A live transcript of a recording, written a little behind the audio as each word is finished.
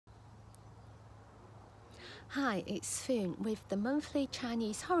Hi, it's Foon with the monthly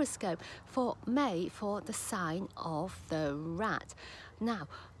Chinese horoscope for May for the sign of the rat. Now,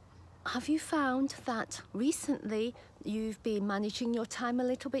 have you found that recently you've been managing your time a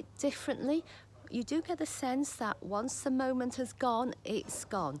little bit differently? You do get the sense that once the moment has gone, it's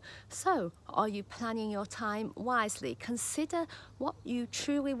gone. So, are you planning your time wisely? Consider what you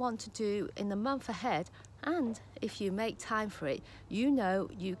truly want to do in the month ahead, and if you make time for it, you know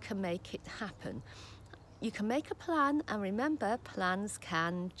you can make it happen. You can make a plan, and remember, plans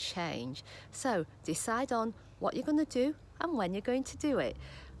can change. So decide on what you're going to do and when you're going to do it.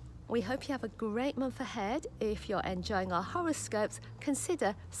 We hope you have a great month ahead. If you're enjoying our horoscopes,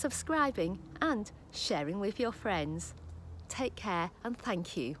 consider subscribing and sharing with your friends. Take care and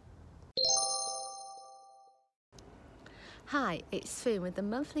thank you. Hi, it's Foon with the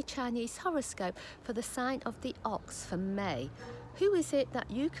monthly Chinese horoscope for the sign of the ox for May. Who is it that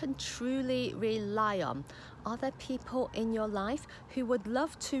you can truly rely on? Are there people in your life who would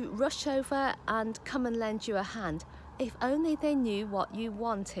love to rush over and come and lend you a hand, if only they knew what you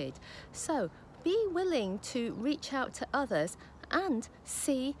wanted? So be willing to reach out to others and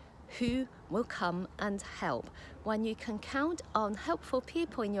see who will come and help. When you can count on helpful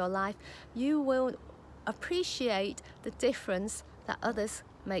people in your life, you will appreciate the difference that others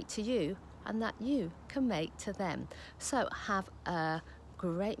make to you and that you can make to them. So have a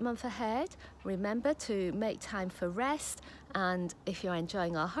great month ahead. Remember to make time for rest, and if you're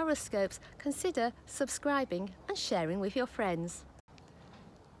enjoying our horoscopes, consider subscribing and sharing with your friends.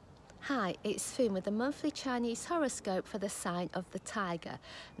 Hi, it's Foon with the monthly Chinese horoscope for the sign of the tiger.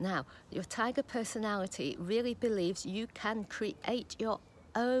 Now, your tiger personality really believes you can create your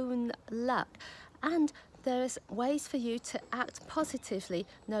own luck, and there's ways for you to act positively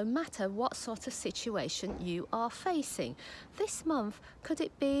no matter what sort of situation you are facing. This month, could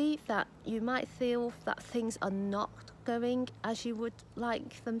it be that you might feel that things are not going as you would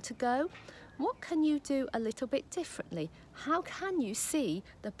like them to go? What can you do a little bit differently? How can you see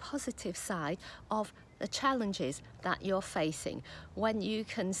the positive side of the challenges that you're facing? When you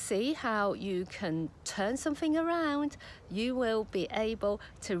can see how you can turn something around, you will be able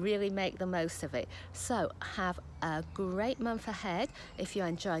to really make the most of it. So have a great month ahead. If you're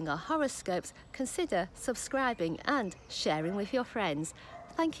enjoying our horoscopes, consider subscribing and sharing with your friends.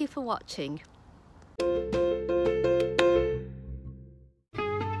 Thank you for watching.